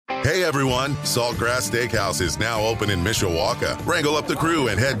Hey everyone, Saltgrass Steakhouse is now open in Mishawaka. Wrangle up the crew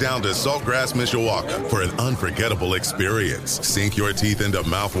and head down to Saltgrass Mishawaka for an unforgettable experience. Sink your teeth into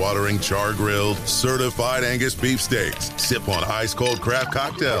mouth-watering char-grilled, certified Angus beef steaks. Sip on ice-cold craft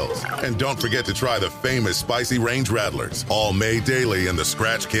cocktails. And don't forget to try the famous spicy range rattlers, all made daily in the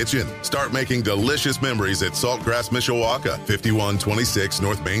Scratch Kitchen. Start making delicious memories at Saltgrass Mishawaka, 5126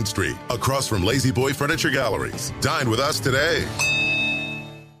 North Main Street, across from Lazy Boy Furniture Galleries. Dine with us today.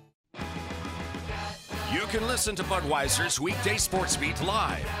 You can listen to Budweiser's Weekday Sports Beat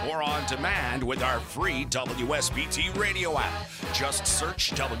live or on demand with our free WSBT radio app. Just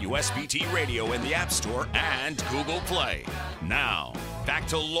search WSBT Radio in the App Store and Google Play. Now, back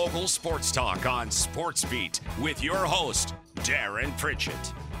to local sports talk on Sports Beat with your host, Darren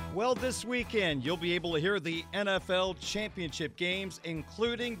Pritchett. Well, this weekend, you'll be able to hear the NFL championship games,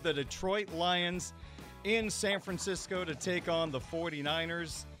 including the Detroit Lions in San Francisco to take on the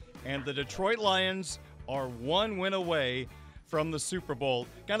 49ers. And the Detroit Lions are one win away from the Super Bowl.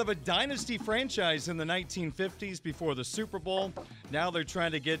 Kind of a dynasty franchise in the 1950s before the Super Bowl. Now they're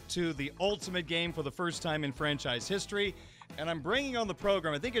trying to get to the ultimate game for the first time in franchise history. And I'm bringing on the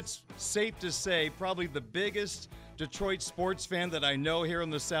program, I think it's safe to say, probably the biggest Detroit sports fan that I know here in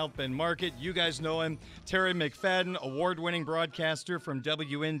the South Bend market. You guys know him, Terry McFadden, award-winning broadcaster from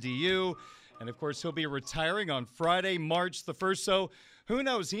WNDU. And, of course, he'll be retiring on Friday, March the 1st. So who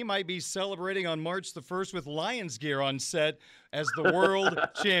knows? He might be celebrating on March the 1st with Lions gear on set as the world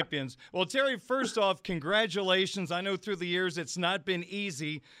champions. Well, Terry, first off, congratulations. I know through the years it's not been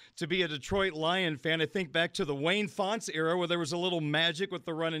easy to be a Detroit Lion fan. I think back to the Wayne Fonts era where there was a little magic with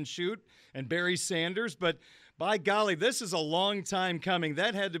the run and shoot and Barry Sanders. But by golly, this is a long time coming.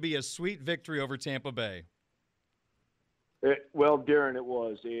 That had to be a sweet victory over Tampa Bay. Well, Darren, it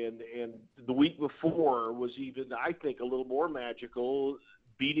was. And the week before was even, I think, a little more magical,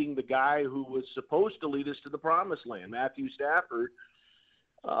 beating the guy who was supposed to lead us to the promised land, Matthew Stafford,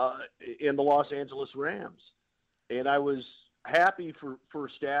 in the Los Angeles Rams. And I was happy for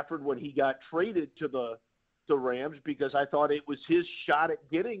Stafford when he got traded to the Rams because I thought it was his shot at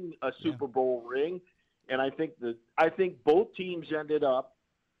getting a Super Bowl ring. And I think both teams ended up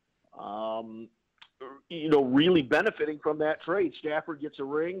really benefiting from that trade. Stafford gets a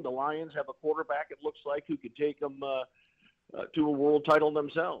ring. The Lions have a quarterback, it looks like, who could take them to a world title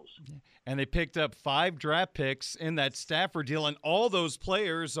themselves. And they picked up 5 draft picks in that Stafford deal, and all those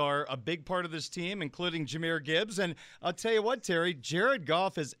players are a big part of this team, including Jahmyr Gibbs. And I'll tell you what, Terry, Jared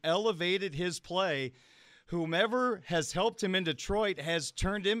Goff has elevated his play. Whomever has helped him in Detroit has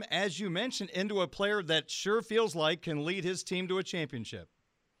turned him, as you mentioned, into a player that sure feels like can lead his team to a championship.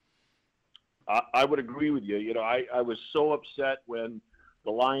 I would agree with you. I was so upset when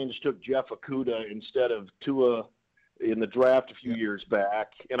the Lions took Jeff Okudah instead of Tua in the draft a few years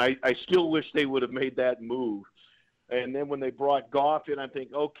back, and I still wish they would have made that move. And then when they brought Goff in, I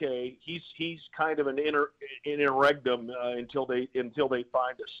think, okay, he's kind of an interregnum until they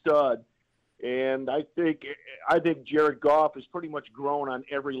find a stud. And I think Jared Goff has pretty much grown on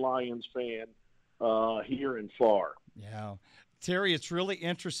every Lions fan here and far. Yeah. Terry, it's really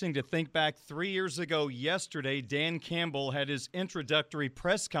interesting to think back 3 years ago yesterday, Dan Campbell had his introductory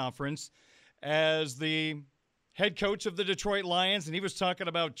press conference as the head coach of the Detroit Lions, and he was talking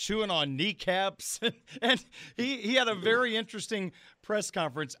about chewing on kneecaps. And he had a very interesting press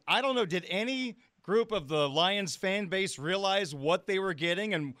conference. I don't know, did any group of the Lions fan base realize what they were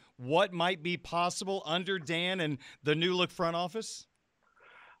getting and what might be possible under Dan and the new look front office?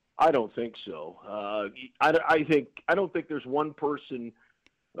 I don't think so. I don't think there's one person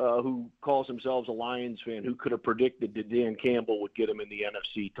who calls themselves a Lions fan who could have predicted that Dan Campbell would get him in the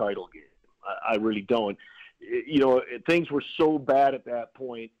NFC title game. I really don't. Things were so bad at that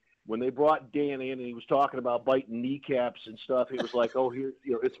point. When they brought Dan in and he was talking about biting kneecaps and stuff, it was like,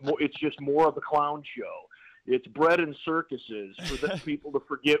 it's just more of the clown show. It's bread and circuses for the people to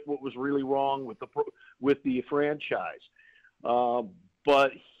forget what was really wrong with the franchise.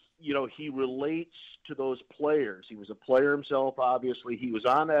 But he relates to those players. He was a player himself, obviously. He was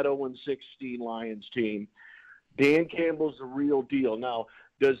on that 0-16 Lions team. Dan Campbell's the real deal. Now,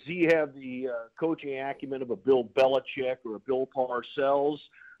 does he have the coaching acumen of a Bill Belichick or a Bill Parcells?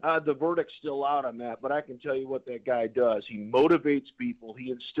 The verdict's still out on that, but I can tell you what that guy does. He motivates people.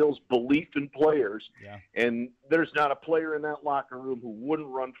 He instills belief in players, and there's not a player in that locker room who wouldn't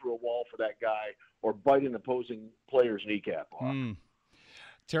run through a wall for that guy or bite an opposing player's kneecap off.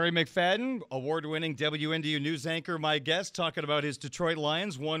 Terry McFadden, award-winning WNDU news anchor, my guest, talking about his Detroit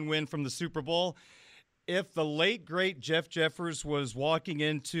Lions, one win from the Super Bowl. If the late, great Jeff Jeffers was walking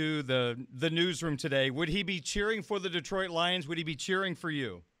into the newsroom today, would he be cheering for the Detroit Lions? Would he be cheering for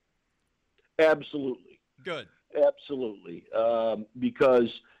you? Absolutely. Good. Absolutely. Because,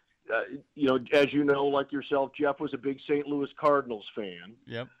 as you know, like yourself, Jeff was a big St. Louis Cardinals fan.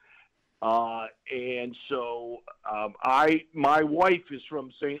 Yep. And so my wife is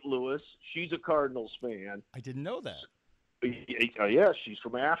from St. Louis. She's a Cardinals fan. I didn't know that. Yeah, she's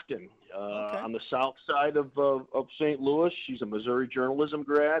from Afton, on the south side of St. Louis. She's a Missouri journalism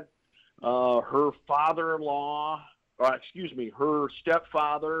grad. Her her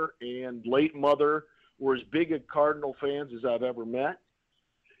stepfather and late mother were as big a Cardinal fans as I've ever met.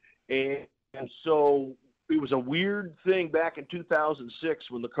 And so it was a weird thing back in 2006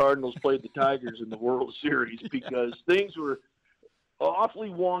 when the Cardinals played the Tigers in the World Series, because things were awfully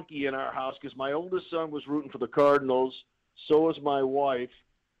wonky in our house because my oldest son was rooting for the Cardinals. So was my wife.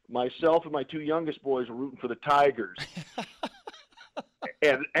 Myself and my two youngest boys were rooting for the Tigers.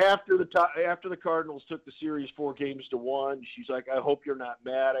 And after the Cardinals took the series 4-1, she's like, "I hope you're not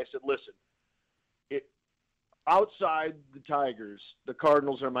mad." I said, "Listen, outside the Tigers, the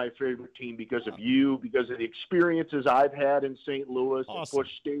Cardinals are my favorite team because of you, because of the experiences I've had in St. Louis at Busch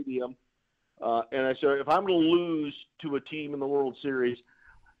Stadium." And I said, if I'm going to lose to a team in the World Series,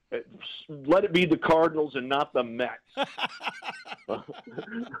 let it be the Cardinals and not the Mets.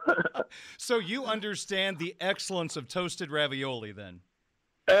 So you understand the excellence of toasted ravioli then?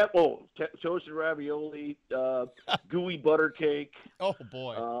 Toasted ravioli, gooey butter cake. Oh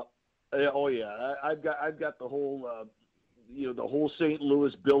boy. Oh yeah, I've got the whole the whole St.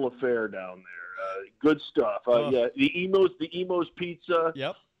 Louis bill of fare down there. Good stuff. Yeah, the Emo's Pizza.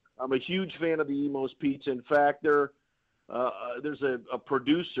 Yep. I'm a huge fan of the Emo's Pizza. In fact, there's a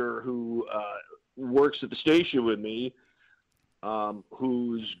producer who works at the station with me,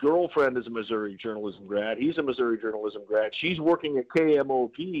 whose girlfriend is a Missouri journalism grad. He's a Missouri journalism grad. She's working at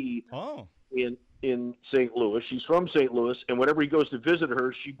KMOP in St. Louis. She's from St. Louis, and whenever he goes to visit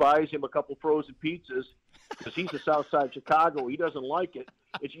her, she buys him a couple frozen pizzas because he's a South Side Chicago. He doesn't like it,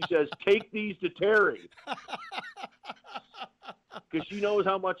 and she says, "Take these to Terry," because she knows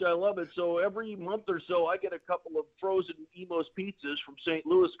how much I love it. So every month or so, I get a couple of frozen Emo's pizzas from St.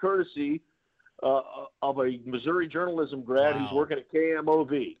 Louis, courtesy of a Missouri journalism grad who's working at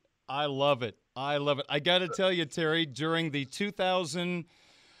KMOV. I love it. I got to tell you, Terry, during the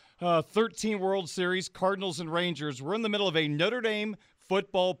 2013 World Series, Cardinals and Rangers, we're in the middle of a Notre Dame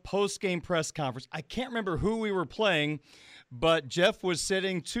football post-game press conference. I can't remember who we were playing, but Jeff was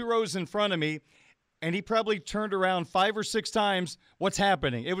sitting 2 rows in front of me, and he probably turned around 5 or 6 times. What's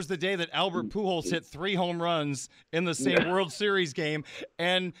happening? It was the day that Albert Pujols hit 3 home runs in the same World Series game.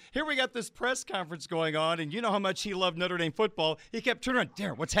 And here we got this press conference going on, and you know how much he loved Notre Dame football. He kept turning around,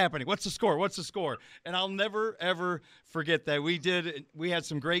 "Darren, what's happening? What's the score? What's the score?" And I'll never, ever forget that. We had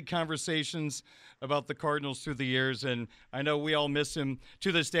some great conversations about the Cardinals through the years, and I know we all miss him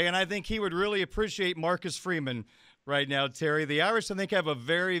to this day. And I think he would really appreciate Marcus Freeman right now, Terry. The Irish, I think, have a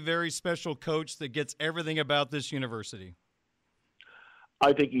very, very special coach that gets everything about this university.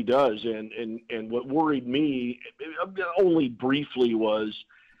 I think he does. And what worried me only briefly was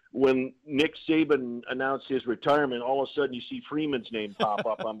when Nick Saban announced his retirement, all of a sudden you see Freeman's name pop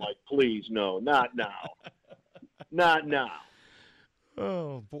up. I'm like, please, no, not now. Not now.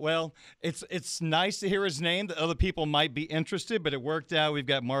 Oh, well, it's nice to hear his name that other people might be interested, but it worked out. We've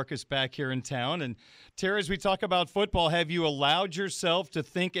got Marcus back here in town. And Terry, as we talk about football, have you allowed yourself to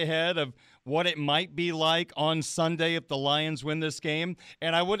think ahead of what it might be like on Sunday if the Lions win this game?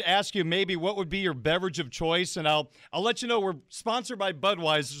 And I would ask you maybe what would be your beverage of choice, and I'll let you know we're sponsored by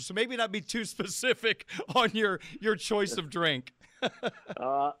Budweiser, so maybe not be too specific on your choice of drink.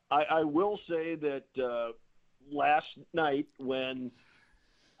 I will say that last night when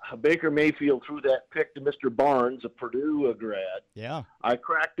Baker Mayfield threw that pick to Mr. Barnes, a Purdue grad, I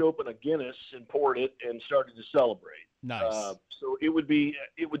cracked open a Guinness and poured it and started to celebrate. Nice. So it would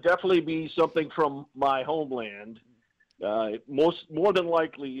definitely be something from my homeland. More than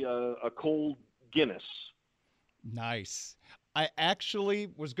likely a cold Guinness. Nice. I actually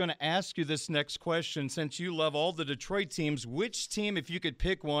was going to ask you this next question. Since you love all the Detroit teams, which team, if you could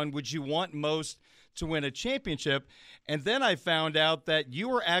pick one, would you want most to win a championship? And then I found out that you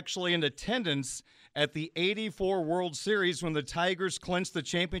were actually in attendance at the '84 World Series when the Tigers clinched the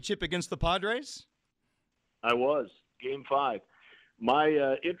championship against the Padres. I was. Game 5. My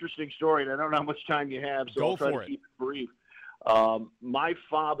interesting story, and I don't know how much time you have, so I'll try to keep it brief. My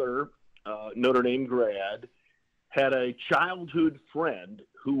father, Notre Dame grad, had a childhood friend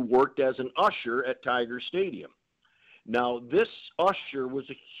who worked as an usher at Tiger Stadium. Now, this usher was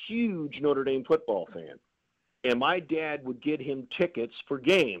a huge Notre Dame football fan, and my dad would get him tickets for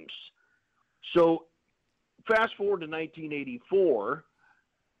games. So fast forward to 1984,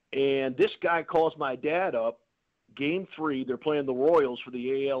 And this guy calls my dad up. Game 3, they're playing the Royals for the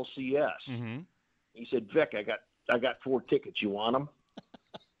ALCS. Mm-hmm. He said, Vic, I got 4 tickets. You want them?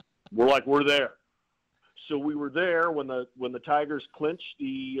 We're like, we're there. So we were there when the Tigers clinched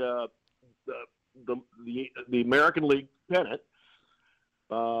the American League pennant,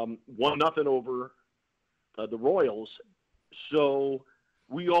 1-0 over the Royals. So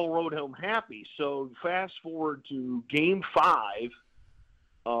we all rode home happy. So fast forward to Game 5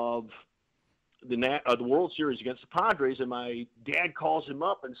 of the World Series against the Padres, and my dad calls him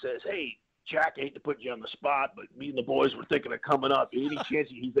up and says, "Hey, Jack, I hate to put you on the spot, but me and the boys were thinking of coming up. Any chance?"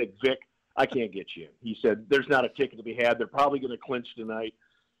 He's like, "Vic, I can't get you in." He said, "There's not a ticket to be had. They're probably going to clinch tonight.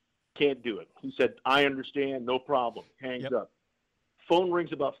 Can't do it." He said, "I understand. No problem." Hangs up. Phone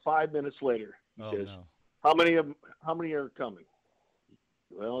rings about 5 minutes later. He says, no. How many are coming?"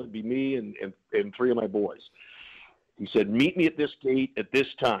 "Well, it'd be me and 3 of my boys." He said, "Meet me at this gate at this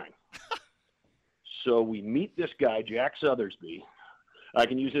time." So we meet this guy, Jack Sothersby. I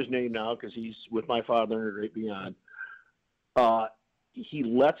can use his name now because he's with my father and a great beyond. He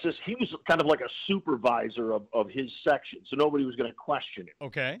lets us – he was kind of like a supervisor of his section, so nobody was going to question him.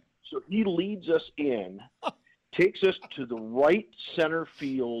 Okay. So he leads us in, takes us to the right center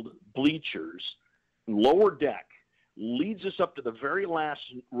field bleachers, lower deck, leads us up to the very last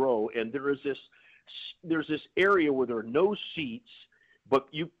row, and there's this area where there are no seats, but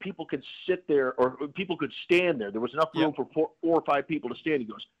people could sit there or people could stand there. There was enough room for 4 or 5 people to stand. He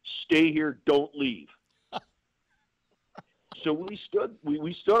goes, "Stay here, don't leave." So we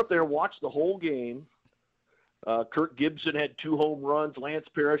stood up there and watched the whole game. Kirk Gibson had 2 home runs. Lance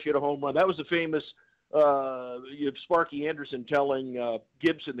Parrish had a home run. That was the famous Sparky Anderson telling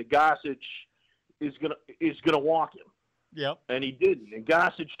Gibson that Gossage is gonna walk him. Yep. And he didn't. And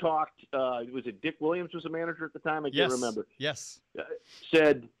Gossage talked. Was it Dick Williams was the manager at the time? I can't remember. Yes.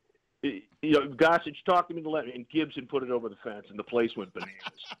 Said, Gossage talked him into letting, and Gibson put it over the fence, and the place went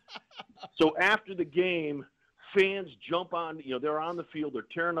bananas. So after the game, fans jump on. They're on the field. They're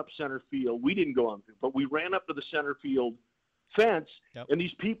tearing up center field. We didn't go on the field, but we ran up to the center field fence, and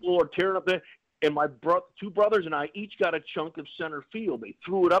these people are tearing up there. And my 2 brothers and I each got a chunk of center field. They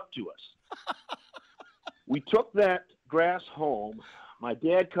threw it up to us. We took that grass home. My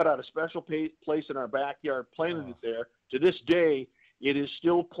dad cut out a special place in our backyard, planted it there. To this day, it is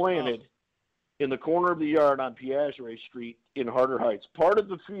still planted in the corner of the yard on Piaget Street in Harder Heights. Part of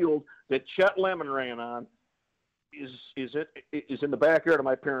the field that Chet Lemon ran on is in the backyard of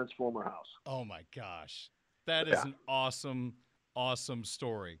my parents' former house. Oh my gosh, that is an awesome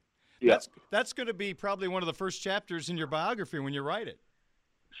story. Yeah. That's going to be probably one of the first chapters in your biography when you write it.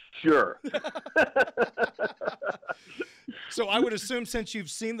 Sure. So I would assume, since you've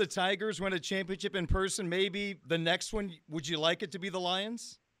seen the Tigers win a championship in person, maybe the next one, would you like it to be the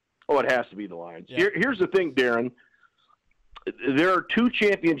Lions? Oh, it has to be the Lions. Yeah. Here's the thing, Darren. There are 2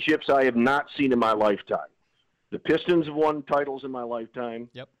 championships I have not seen in my lifetime. The Pistons have won titles in my lifetime.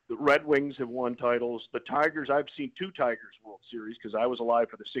 Yep. The Red Wings have won titles. The Tigers, I've seen 2 Tigers World Series because I was alive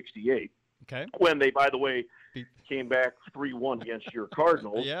for the 68. Okay. When they, by the way, came back 3-1 against your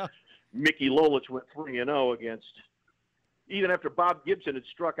Cardinals. Yeah. Mickey Lolich went 3-0 against, even after Bob Gibson had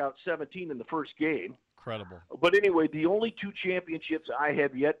struck out 17 in the first game. Incredible. But anyway, the only 2 championships I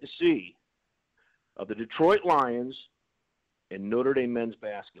have yet to see are the Detroit Lions and Notre Dame men's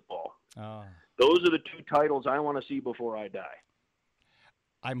basketball. Those are the 2 titles I want to see before I die.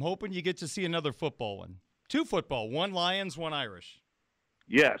 I'm hoping you get to see another football one. 2 football, 1 Lions, 1 Irish.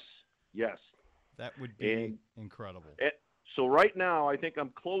 Yes. That would be incredible. So right now, I think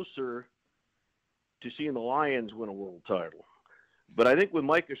I'm closer to seeing the Lions win a world title. But I think with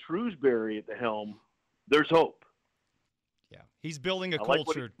Micah Shrewsbury at the helm, there's hope. Yeah, he's building a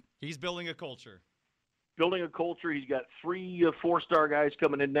culture. He's building a culture. He's got 3 4-star guys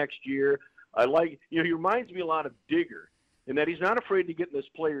coming in next year. He reminds me a lot of Digger in that he's not afraid to get in his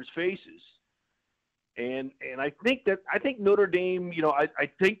players' faces. And I think Notre Dame, I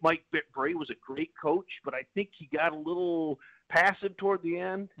think Mike Brey was a great coach, but I think he got a little passive toward the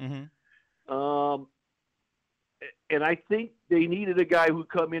end. Mm-hmm. And I think they needed a guy who'd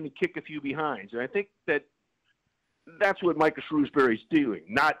come in and kick a few behinds. And I think that's what Micah Shrewsbury's doing.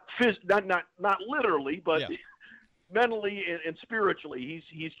 Not literally, but mentally and spiritually.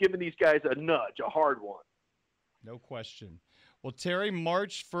 He's giving these guys a nudge, a hard one. No question. Well, Terry,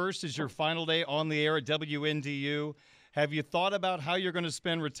 March 1st is your final day on the air at WNDU. Have you thought about how you're going to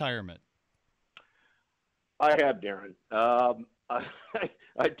spend retirement? I have, Darren.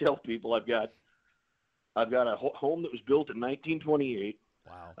 I tell people I've got a home that was built in 1928.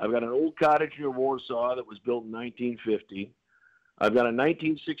 Wow. I've got an old cottage near Warsaw that was built in 1950. I've got a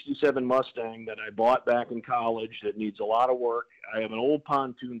 1967 Mustang that I bought back in college that needs a lot of work. I have an old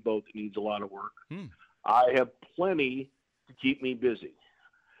pontoon boat that needs a lot of work. I have plenty to keep me busy.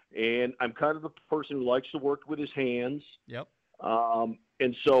 And I'm kind of the person who likes to work with his hands. Yep.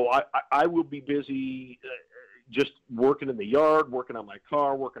 And so I will be busy just working in the yard, working on my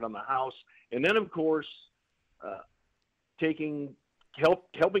car, working on the house. And then, of course, helping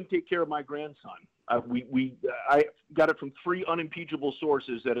take care of my grandson. I got it from 3 unimpeachable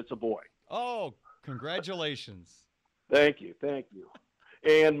sources that it's a boy. Oh, congratulations. Thank you.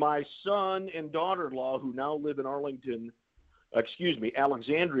 And my son and daughter-in-law, who now live in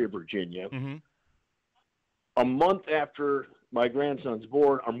Alexandria, Virginia, a month after my grandson's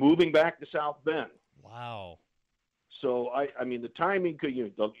born, are moving back to South Bend. Wow. So, I mean, the timing could,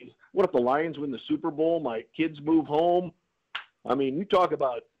 what if the Lions win the Super Bowl, my kids move home? I mean, you talk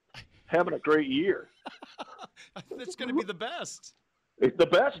about having a great year. It's going to be the best. It's the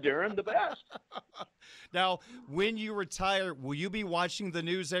best, Darren, the best. Now, when you retire, will you be watching the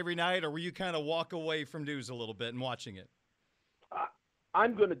news every night, or will you kind of walk away from news a little bit and watching it?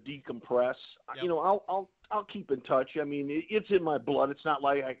 I'm going to decompress. Yep. I'll keep in touch. I mean, it's in my blood. It's not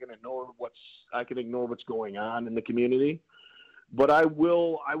like I can ignore what's going on in the community. But I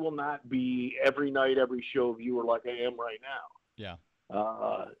will not be every night, every show viewer like I am right now. Yeah.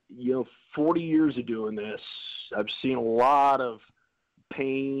 40 years of doing this, I've seen a lot of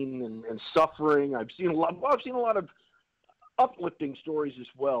pain and suffering. I've seen a lot of uplifting stories as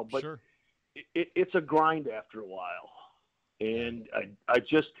well, but sure. It's a grind after a while. And I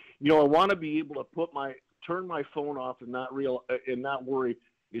just, I want to be able to turn my phone off and not worry.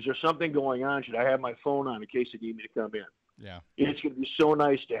 Is there something going on? Should I have my phone on in case they need me to come in? Yeah. It's going to be so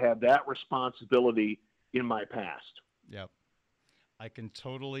nice to have that responsibility in my past. Yep. I can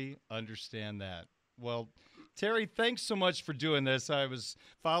totally understand that. Well, Terry, thanks so much for doing this. I was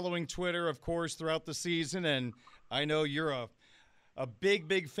following Twitter, of course, throughout the season, and I know you're a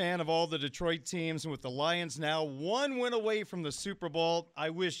big fan of all the Detroit teams, and with the Lions now 1 win away from the Super Bowl,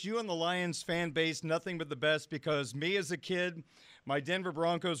 I wish you and the Lions fan base nothing but the best, because me as a kid, my Denver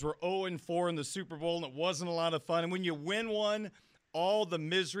Broncos were 0-4 in the Super Bowl, and it wasn't a lot of fun. And when you win one, all the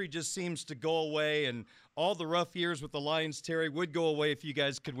misery just seems to go away, and all the rough years with the Lions, Terry, would go away if you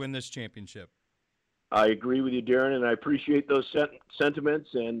guys could win this championship. I agree with you, Darren, and I appreciate those sentiments,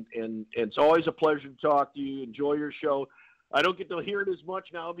 and it's always a pleasure to talk to you. Enjoy your show. I don't get to hear it as much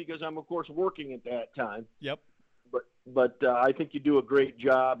now because I'm, of course, working at that time. Yep. But I think you do a great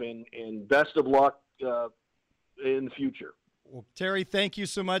job, and best of luck in the future. Well, Terry, thank you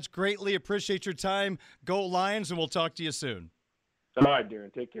so much. Greatly appreciate your time. Go Lions, and we'll talk to you soon. All right,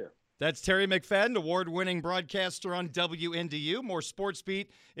 Darren. Take care. That's Terry McFadden, award-winning broadcaster on WNDU. More Sports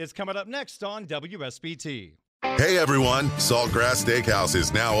Beat is coming up next on WSBT. Hey everyone, Saltgrass Steakhouse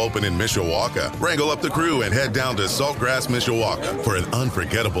is now open in Mishawaka. Wrangle up the crew and head down to Saltgrass, Mishawaka for an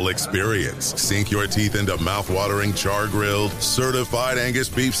unforgettable experience. Sink your teeth into mouth-watering char-grilled, certified Angus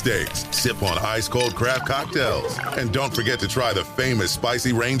beef steaks. Sip on ice-cold craft cocktails. And don't forget to try the famous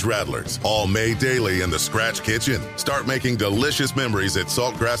spicy range rattlers, all made daily in the Scratch Kitchen. Start making delicious memories at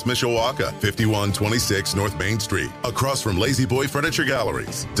Saltgrass, Mishawaka, 5126 North Main Street, across from Lazy Boy Furniture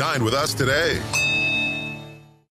Galleries. Dine with us today.